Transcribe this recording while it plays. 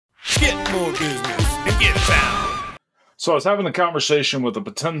Get more business and get found. So I was having a conversation with a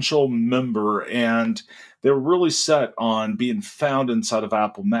potential member, and they were really set on being found inside of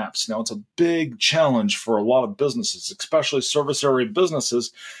Apple Maps. Now, it's a big challenge for a lot of businesses, especially service area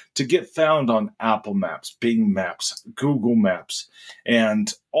businesses, to get found on Apple Maps, Bing Maps, Google Maps,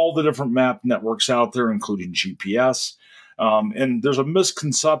 and all the different map networks out there, including GPS. And there's a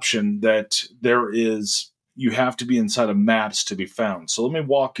misconception that you have to be inside of Maps to be found. So let me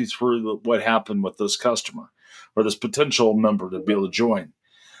walk you through what happened with this customer or this potential member to be able to join.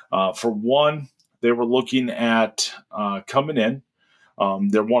 For one, they were looking at coming in.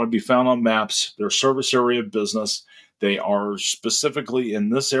 They want to be found on Maps. Their service area business. They are specifically in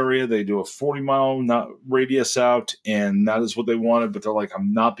this area. They do a 40-mile radius out, and that is what they wanted. But they're like,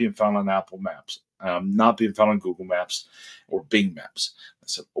 I'm not being found on Apple Maps. I'm not being found on Google Maps or Bing Maps. I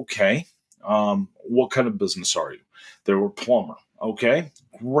said, okay. What kind of business are you? They were plumber. Okay,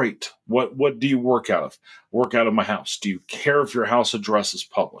 great. What do you work out of? Work out of my house. Do you care if your house address is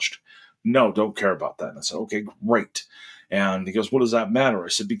published? No, don't care about that. And I said, okay, great. And he goes, what does that matter? I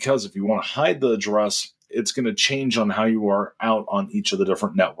said, because if you want to hide the address, it's going to change on how you are out on each of the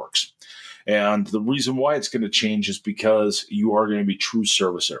different networks. And the reason why it's going to change is because you are going to be true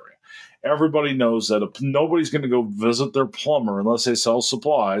service area. Everybody knows that nobody's going to go visit their plumber unless they sell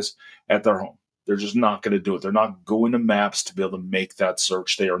supplies at their home. They're just not going to do it. They're not going to Maps to be able to make that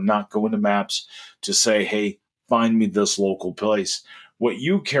search. They are not going to Maps to say, hey, find me this local place. What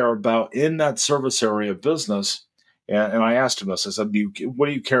you care about in that service area business, and I asked him this, I said, what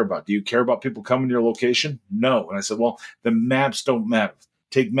do you care about? Do you care about people coming to your location? No. And I said, well, the Maps don't matter.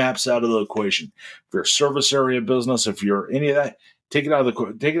 Take Maps out of the equation. If you're a service area business, if you're any of that, take it out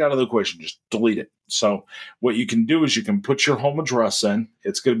of the equation. Just delete it. So what you can do is you can put your home address in.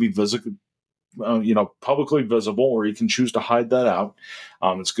 It's going to be publicly visible, or you can choose to hide that out.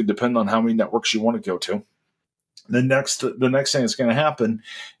 It's going to depend on how many networks you want to go to. The next thing that's going to happen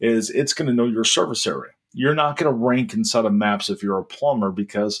is it's going to know your service area. You're not going to rank inside of Maps if you're a plumber,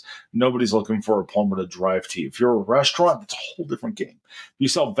 because nobody's looking for a plumber to drive to you. If you're a restaurant, that's a whole different game. If you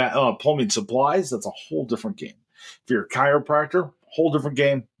sell plumbing supplies, that's a whole different game. If you're a chiropractor, whole different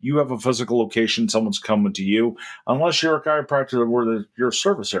game. You have a physical location. Someone's coming to you, unless you're a chiropractor where your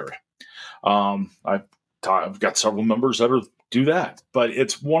service area. I've got several members that do that, but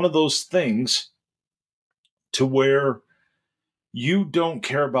it's one of those things to where you don't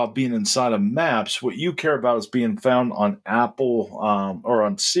care about being inside of Maps. What you care about is being found on Apple or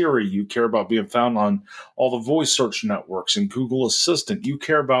on Siri. You care about being found on all the voice search networks and Google Assistant. You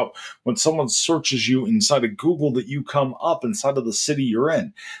care about when someone searches you inside of Google that you come up inside of the city you're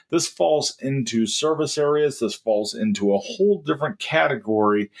in. This falls into service areas. This falls into a whole different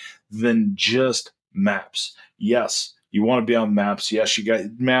category than just Maps. Yes, you want to be on Maps. Yes, you got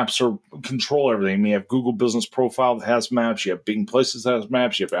Maps or control everything. You have Google Business Profile that has Maps. You have Bing Places that has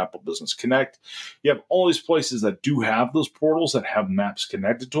Maps. You have Apple Business Connect. You have all these places that do have those portals that have Maps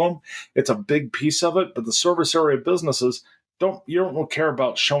connected to them. It's a big piece of it, but the service area businesses don't care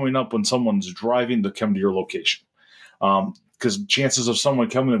about showing up when someone's driving to come to your location. Because chances of someone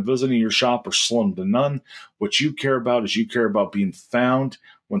coming and visiting your shop are slim to none. What you care about is you care about being found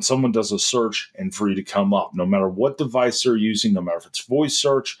when someone does a search and for you to come up, no matter what device they're using, no matter if it's voice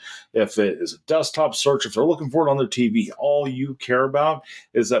search, if it is a desktop search, if they're looking for it on their TV, all you care about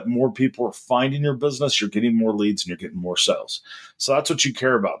is that more people are finding your business, you're getting more leads, and you're getting more sales. So that's what you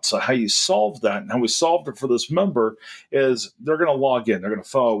care about. So how you solve that, and how we solved it for this member, is they're going to log in. They're going to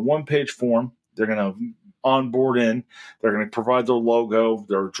fill a one-page form. They're going to onboard in. They're going to provide their logo,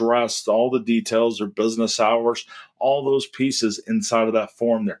 their address, all the details, their business hours, all those pieces inside of that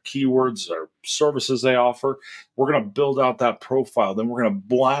form, their keywords, their services they offer. We're going to build out that profile. Then we're going to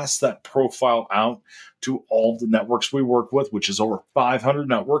blast that profile out to all the networks we work with, which is over 500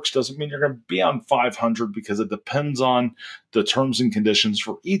 networks. Doesn't mean you're going to be on 500, because it depends on the terms and conditions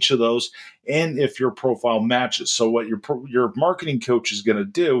for each of those and if your profile matches. So what your marketing coach is going to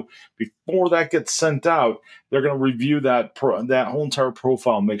do before that gets sent out, they're going to review that whole entire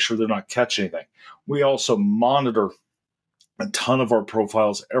profile, make sure they're not catching anything. We also monitor a ton of our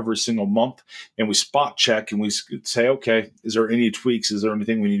profiles every single month, and we spot check and we say, okay, is there any tweaks? Is there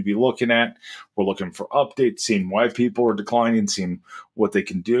anything we need to be looking at? We're looking for updates, seeing why people are declining, seeing what they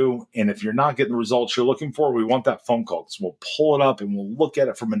can do. And if you're not getting the results you're looking for, we want that phone call. So we'll pull it up and we'll look at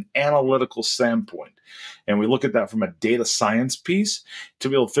it from an analytical standpoint. And we look at that from a data science piece to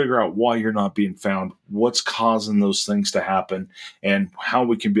be able to figure out why you're not being found, what's causing those things to happen, and how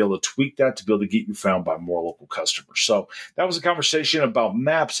we can be able to tweak that to be able to get you found by more local customers. So that was a conversation about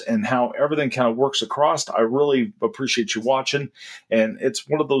maps and how everything kind of works across. I really appreciate you watching. And it's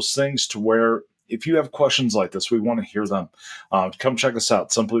one of those things to where if you have questions like this, we want to hear them. Come check us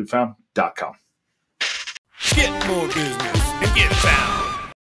out, simplyfound.com. Get more business and get found.